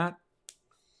luck, Matt.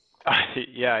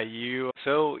 Yeah,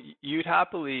 you'd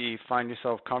happily find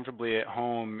yourself comfortably at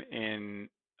home in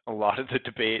a lot of the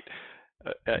debate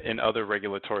in other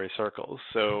regulatory circles.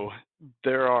 So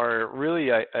there are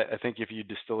really, I think if you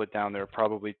distill it down, there are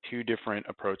probably two different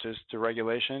approaches to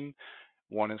regulation.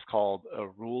 One is called a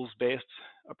rules-based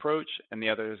approach, and the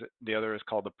other is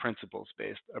called a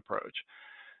principles-based approach.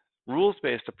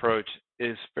 Rules-based approach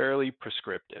is fairly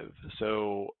prescriptive.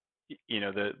 So,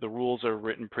 the rules are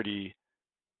written pretty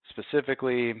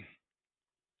specifically,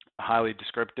 highly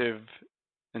descriptive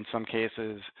in some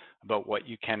cases about what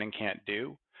you can and can't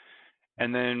do.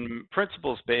 And then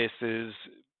principles-based is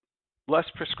less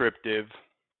prescriptive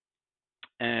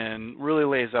and really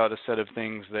lays out a set of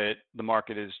things that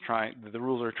the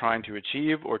rules are trying to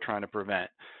achieve or trying to prevent.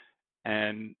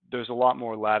 And there's a lot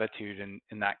more latitude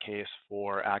in that case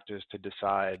for actors to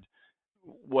decide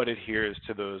what adheres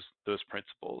to those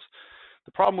principles.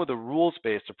 The problem with a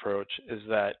rules-based approach is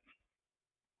that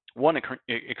one,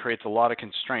 it creates a lot of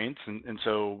constraints, and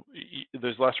so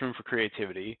there's less room for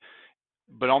creativity.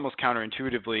 But almost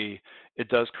counterintuitively, it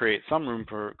does create some room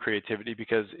for creativity,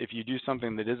 because if you do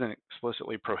something that isn't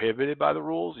explicitly prohibited by the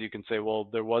rules, you can say, well,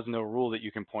 there was no rule that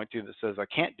you can point to that says I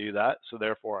can't do that, so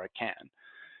therefore I can.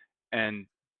 And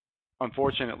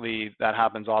unfortunately, that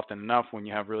happens often enough when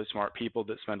you have really smart people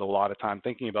that spend a lot of time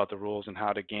thinking about the rules and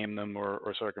how to game them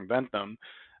or circumvent them,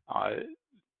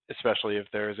 especially if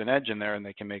there's an edge in there and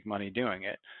they can make money doing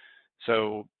it.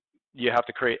 So you have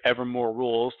to create ever more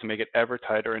rules to make it ever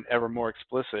tighter and ever more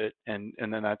explicit, and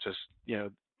then that just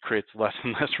creates less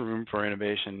and less room for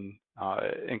innovation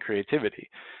and creativity.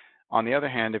 On the other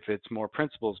hand, if it's more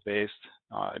principles based,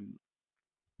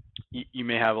 you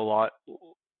may have a lot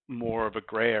more of a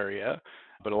gray area,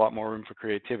 but a lot more room for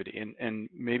creativity. And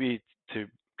maybe to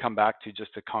come back to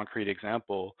just a concrete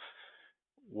example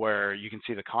where you can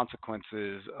see the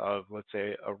consequences of, let's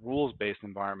say, a rules-based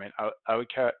environment, I would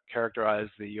characterize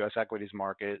the U.S. equities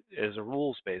market as a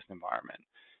rules-based environment.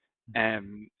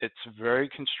 And it's very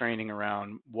constraining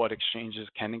around what exchanges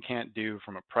can and can't do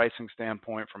from a pricing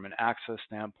standpoint, from an access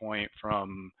standpoint,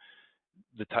 from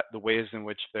the ways in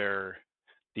which the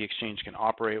exchange can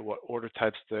operate, what order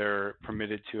types they're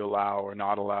permitted to allow or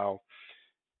not allow.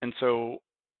 And so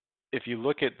if you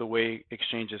look at the way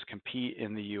exchanges compete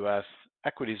in the U.S.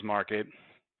 equities market,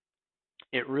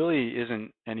 it really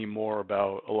isn't anymore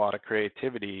about a lot of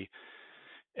creativity.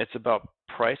 It's about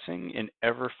pricing in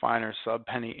ever finer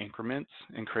sub-penny increments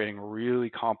and creating really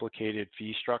complicated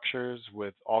fee structures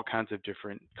with all kinds of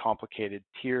different complicated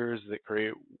tiers that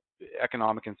create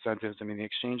economic incentives. I mean, the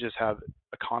exchanges have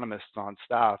economists on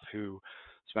staff who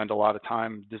spend a lot of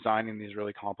time designing these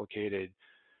really complicated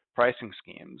pricing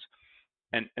schemes.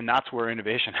 And that's where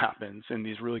innovation happens, in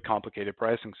these really complicated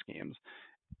pricing schemes.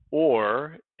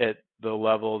 Or at the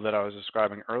level that I was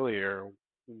describing earlier,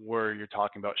 where you're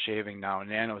talking about shaving now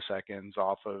nanoseconds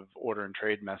off of order and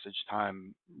trade message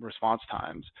time response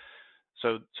times.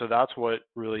 So that's what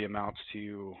really amounts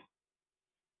to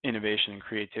innovation and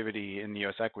creativity in the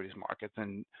U.S. equities markets,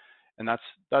 and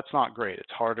that's not great.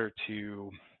 It's harder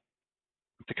to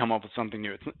come up with something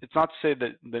new. It's not to say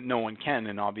that no one can,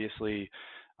 and obviously,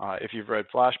 if you've read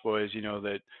Flash Boys, you know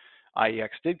that IEX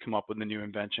did come up with a new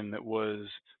invention that was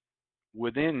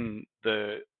within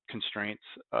the constraints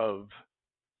of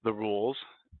the rules,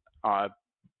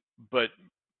 but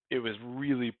it was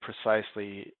really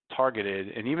precisely targeted,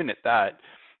 and even at that,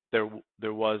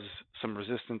 there was some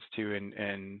resistance to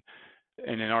and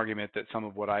an argument that some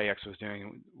of what IEX was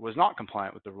doing was not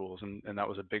compliant with the rules, and that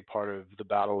was a big part of the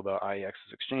battle about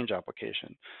IEX's exchange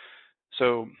application.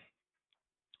 So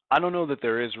I don't know that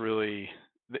there is really,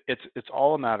 it's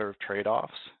all a matter of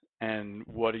trade-offs and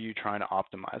what are you trying to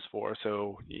optimize for.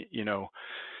 So,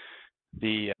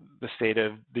 the state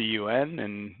of the UN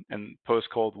and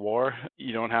post-Cold War,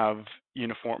 you don't have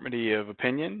uniformity of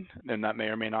opinion, and that may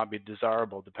or may not be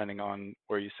desirable depending on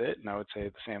where you sit. And I would say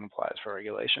the same applies for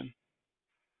regulation.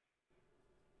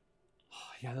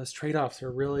 Yeah, those trade-offs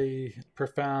are really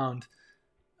profound.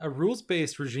 A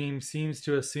rules-based regime seems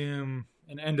to assume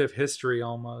an end of history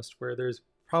almost, where there's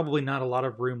probably not a lot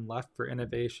of room left for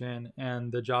innovation,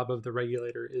 and the job of the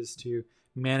regulator is to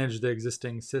manage the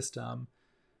existing system.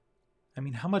 I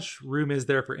mean, how much room is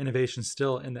there for innovation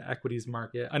still in the equities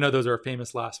market? I know those are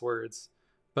famous last words,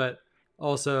 but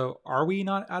also, are we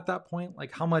not at that point?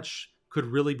 Like, how much could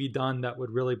really be done that would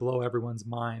really blow everyone's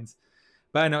minds?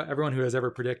 But I know everyone who has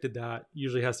ever predicted that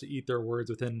usually has to eat their words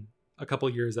within a couple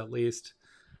of years at least.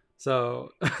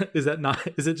 So is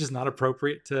it just not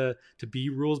appropriate to be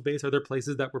rules based? Are there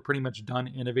places that we're pretty much done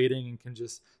innovating and can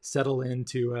just settle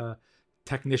into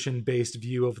technician-based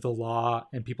view of the law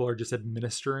and people are just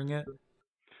administering it?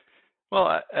 Well,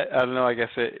 I don't know. I guess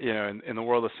in the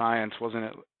world of science, wasn't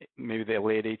it maybe the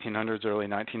late 1800s, early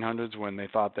 1900s when they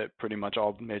thought that pretty much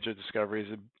all major discoveries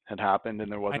had happened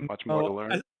and there I wasn't much more to know.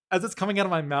 learn? As it's coming out of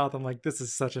my mouth, I'm like, this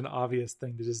is such an obvious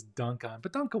thing to just dunk on.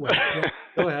 But dunk away. Yeah,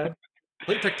 go ahead.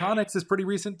 Plate tectonics is pretty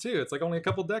recent too. It's like only a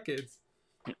couple decades.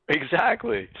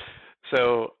 Exactly.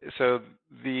 So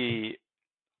the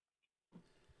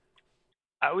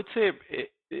I would say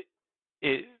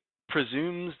it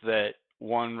presumes that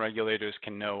one, regulators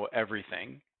can know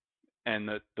everything and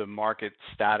that the market's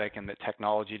static and that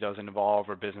technology doesn't evolve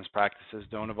or business practices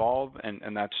don't evolve,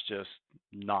 and that's just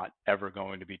not ever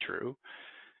going to be true.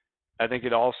 I think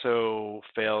it also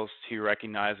fails to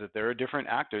recognize that there are different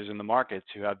actors in the markets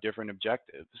who have different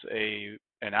objectives.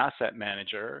 An asset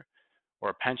manager or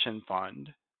a pension fund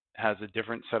has a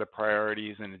different set of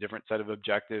priorities and a different set of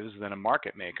objectives than a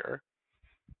market maker,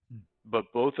 but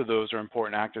both of those are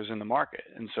important actors in the market.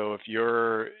 And so if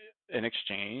you're an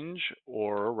exchange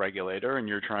or a regulator and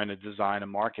you're trying to design a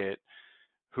market,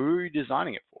 who are you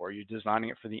designing it for? Are you designing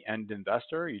it for the end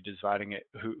investor? Are you designing it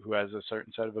who has a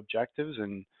certain set of objectives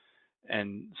and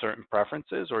certain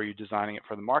preferences, or are you designing it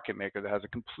for the market maker that has a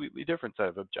completely different set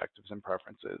of objectives and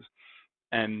preferences?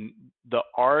 And the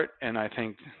art and I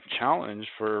think challenge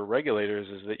for regulators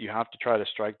is that you have to try to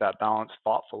strike that balance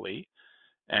thoughtfully.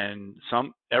 And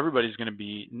everybody's going to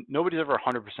be, nobody's ever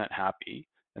 100% happy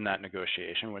in that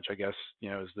negotiation, which I guess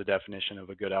is the definition of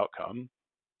a good outcome.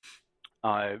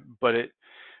 But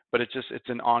it's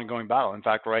an ongoing battle. In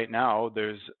fact, right now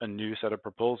there's a new set of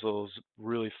proposals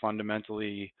really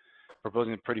fundamentally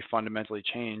proposing to pretty fundamentally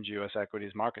change U.S.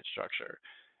 equities market structure.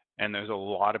 And there's a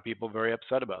lot of people very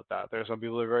upset about that. There's some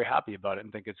people who are very happy about it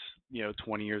and think it's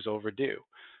 20 years overdue.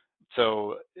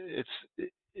 So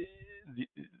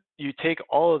you take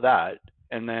all of that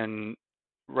and then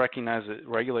recognize that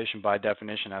regulation by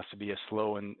definition has to be a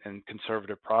slow and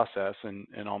conservative process and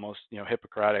almost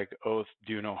Hippocratic oath,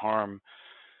 do no harm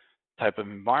type of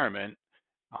environment.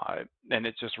 And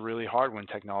it's just really hard when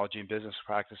technology and business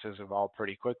practices evolve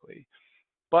pretty quickly.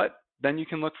 But then you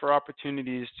can look for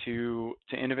opportunities to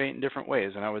innovate in different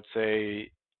ways. And I would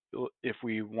say, if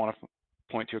we want to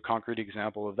point to a concrete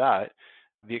example of that,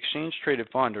 the exchange traded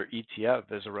fund, or ETF,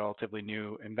 is a relatively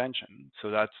new invention.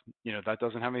 So that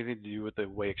doesn't have anything to do with the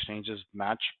way exchanges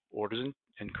match orders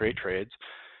and create trades.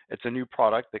 It's a new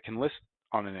product that can list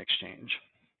on an exchange.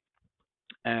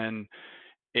 And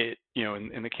it,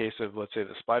 in the case of, let's say,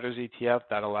 the Spiders ETF,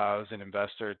 that allows an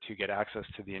investor to get access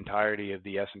to the entirety of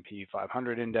the S&P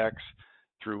 500 index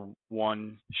through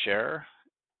one share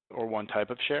or one type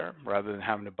of share, rather than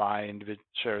having to buy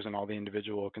shares in all the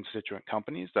individual constituent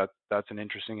companies. That's an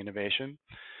interesting innovation.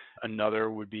 Another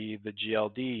would be the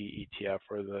GLD ETF,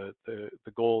 or the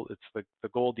gold. It's the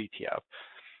gold ETF.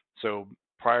 So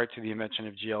prior to the invention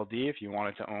of GLD, if you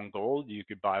wanted to own gold, you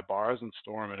could buy bars and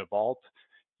store them in a vault.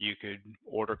 You could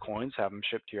order coins, have them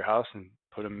shipped to your house, and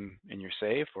put them in your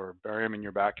safe or bury them in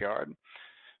your backyard.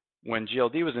 When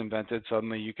GLD was invented,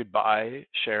 suddenly you could buy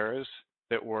shares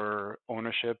that were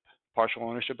partial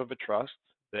ownership of a trust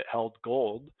that held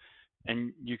gold,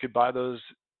 and you could buy those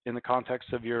in the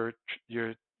context of your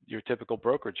typical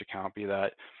brokerage account, be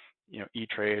that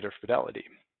E-Trade or Fidelity.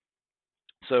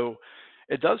 So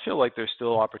it does feel like there's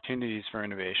still opportunities for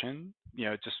innovation.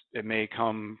 It may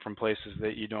come from places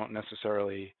that you don't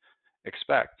necessarily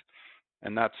expect,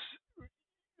 and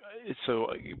so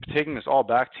taking this all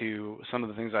back to some of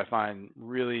the things I find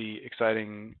really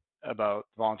exciting about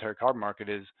the voluntary carbon market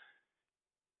is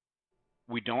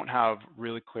we don't have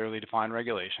really clearly defined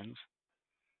regulations.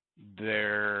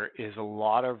 There is a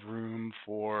lot of room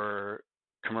for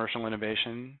commercial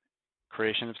innovation,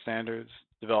 creation of standards,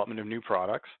 development of new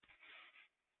products.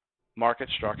 Market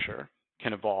structure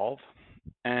can evolve,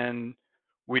 and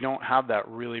we don't have that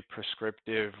really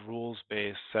prescriptive,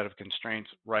 rules-based set of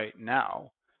constraints right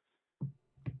now.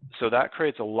 So that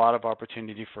creates a lot of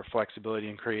opportunity for flexibility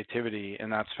and creativity,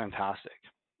 and that's fantastic.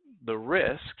 The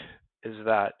risk is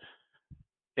that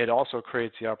it also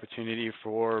creates the opportunity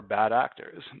for bad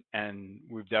actors, and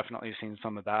we've definitely seen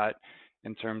some of that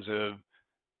in terms of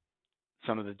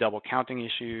some of the double counting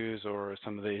issues, or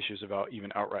some of the issues about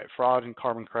even outright fraud in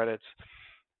carbon credits.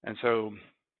 And so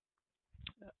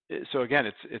again,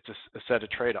 it's a set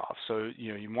of trade-offs. So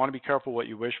you want to be careful what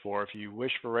you wish for. If you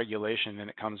wish for regulation and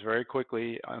it comes very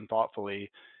quickly and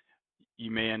thoughtfully, you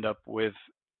may end up with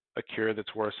a cure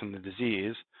that's worse than the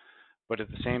disease. But at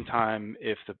the same time,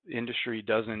 if the industry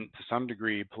doesn't, to some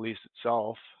degree, police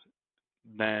itself,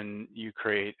 then you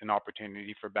create an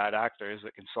opportunity for bad actors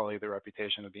that can sully the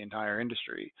reputation of the entire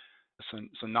industry.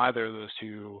 So neither of those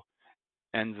two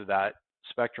ends of that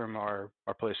spectrum are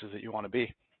places that you want to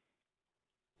be.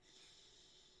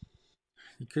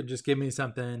 You could just give me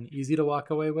something easy to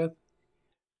walk away with.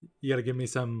 You got to give me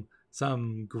some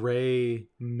gray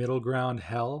middle ground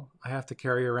hell I have to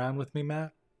carry around with me,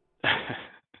 Matt.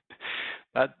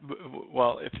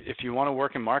 Well, if you want to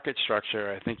work in market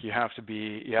structure, I think you have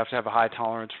to have a high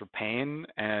tolerance for pain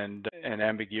and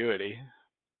ambiguity.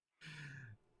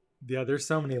 Yeah, there's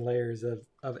so many layers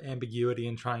of ambiguity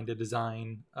in trying to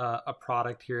design a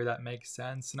product here that makes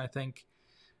sense. And I think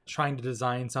trying to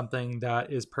design something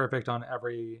that is perfect on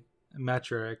every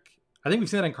metric, I think we've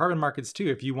seen that in carbon markets too.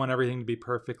 If you want everything to be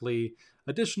perfectly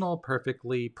additional,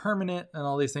 perfectly permanent, and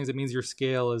all these things, it means your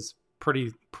scale is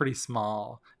pretty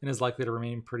small and is likely to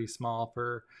remain pretty small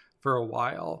for a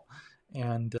while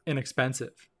and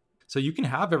inexpensive. So you can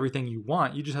have everything you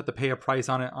want. You just have to pay a price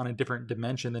on it on a different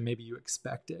dimension than maybe you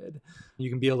expected. You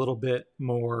can be a little bit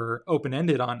more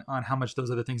open-ended on how much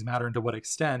those other things matter and to what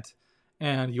extent,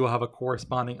 and you will have a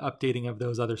corresponding updating of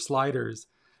those other sliders.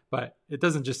 But it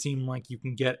doesn't just seem like you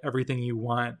can get everything you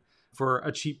want for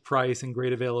a cheap price and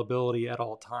great availability at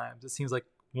all times. It seems like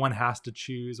one has to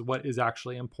choose what is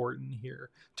actually important here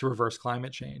to reverse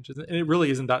climate change. And it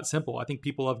really isn't that simple. I think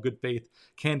people of good faith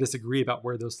can disagree about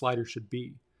where those sliders should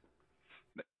be.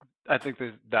 I think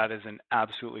that is an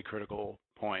absolutely critical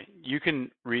point. You can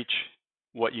reach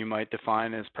what you might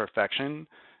define as perfection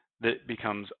that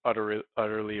becomes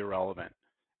utterly irrelevant.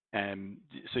 And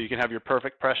so you can have your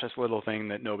perfect, precious little thing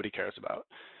that nobody cares about.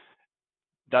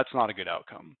 That's not a good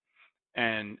outcome.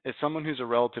 And as someone who's a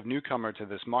relative newcomer to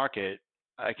this market,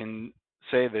 I can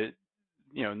say that,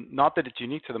 not that it's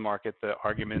unique to the market, the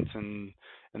arguments and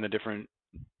the different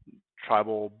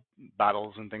tribal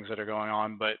battles and things that are going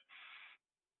on, but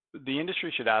the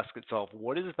industry should ask itself,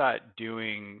 what is that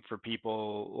doing for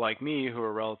people like me who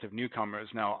are relative newcomers?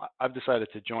 Now, I've decided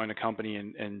to join a company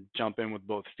and jump in with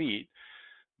both feet.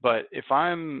 But if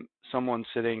I'm someone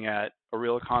sitting at a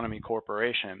real economy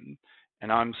corporation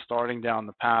and I'm starting down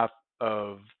the path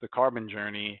of the carbon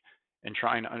journey and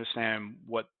trying to understand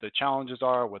what the challenges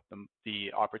are, what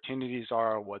the opportunities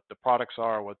are, what the products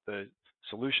are, what the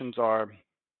solutions are,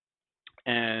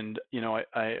 and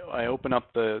I open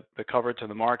up the cover to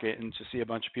the market and to see a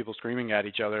bunch of people screaming at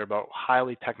each other about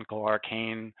highly technical,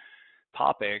 arcane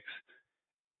topics,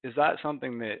 is that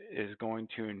something that is going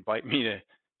to invite me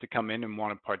to come in and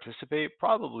want to participate?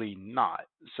 Probably not.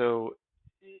 So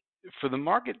for the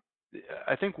market,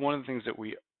 I think one of the things that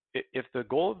if the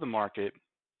goal of the market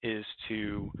is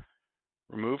to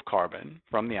remove carbon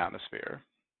from the atmosphere,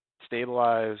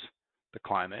 stabilize the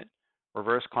climate,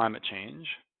 reverse climate change,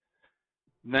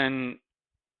 then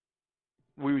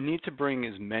we need to bring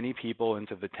as many people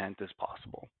into the tent as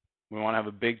possible. We want to have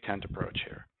a big tent approach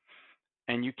here.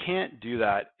 And you can't do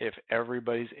that if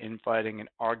everybody's infighting and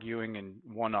arguing and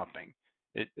one-upping.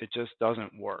 It just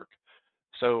doesn't work.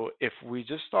 So if we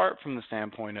just start from the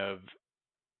standpoint of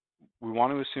we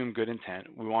want to assume good intent,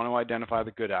 we want to identify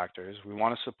the good actors, we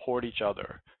want to support each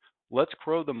other, let's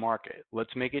grow the market.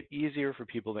 Let's make it easier for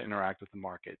people to interact with the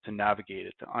market, to navigate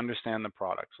it, to understand the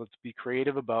products. Let's be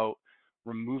creative about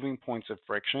removing points of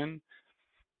friction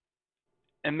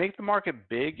and make the market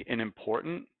big and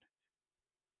important.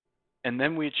 And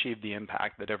then we achieve the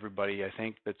impact that everybody, I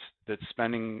think, that's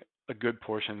spending a good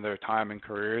portion of their time and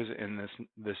careers in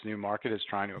this new market is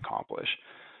trying to accomplish.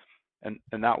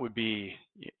 And that would be,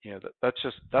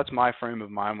 that's my frame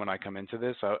of mind when I come into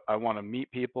this. I want to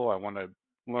meet people. I want to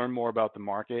learn more about the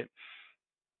market,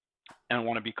 and I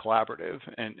want to be collaborative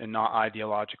and not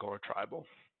ideological or tribal.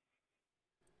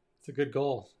 It's a good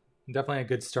goal. Definitely a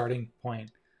good starting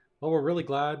point. Well, we're really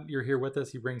glad you're here with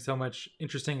us. You bring so much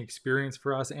interesting experience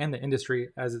for us and the industry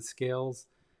as it scales.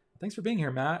 Thanks for being here,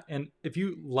 Matt. And if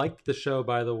you liked the show,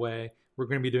 by the way, we're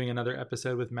going to be doing another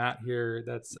episode with Matt here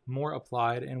that's more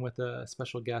applied and with a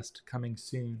special guest coming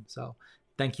soon. So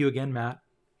thank you again, Matt.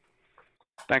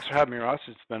 Thanks for having me, Ross.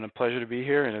 It's been a pleasure to be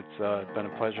here, and it's been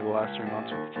a pleasure the last 3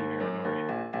 months with the team here at Nori.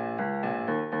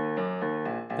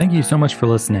 Thank you so much for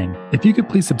listening. If you could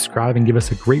please subscribe and give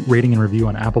us a great rating and review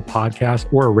on Apple Podcasts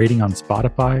or a rating on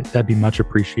Spotify, that'd be much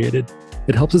appreciated.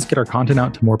 It helps us get our content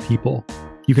out to more people.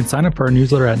 You can sign up for our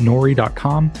newsletter at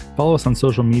nori.com, follow us on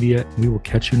social media, and we will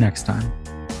catch you next time.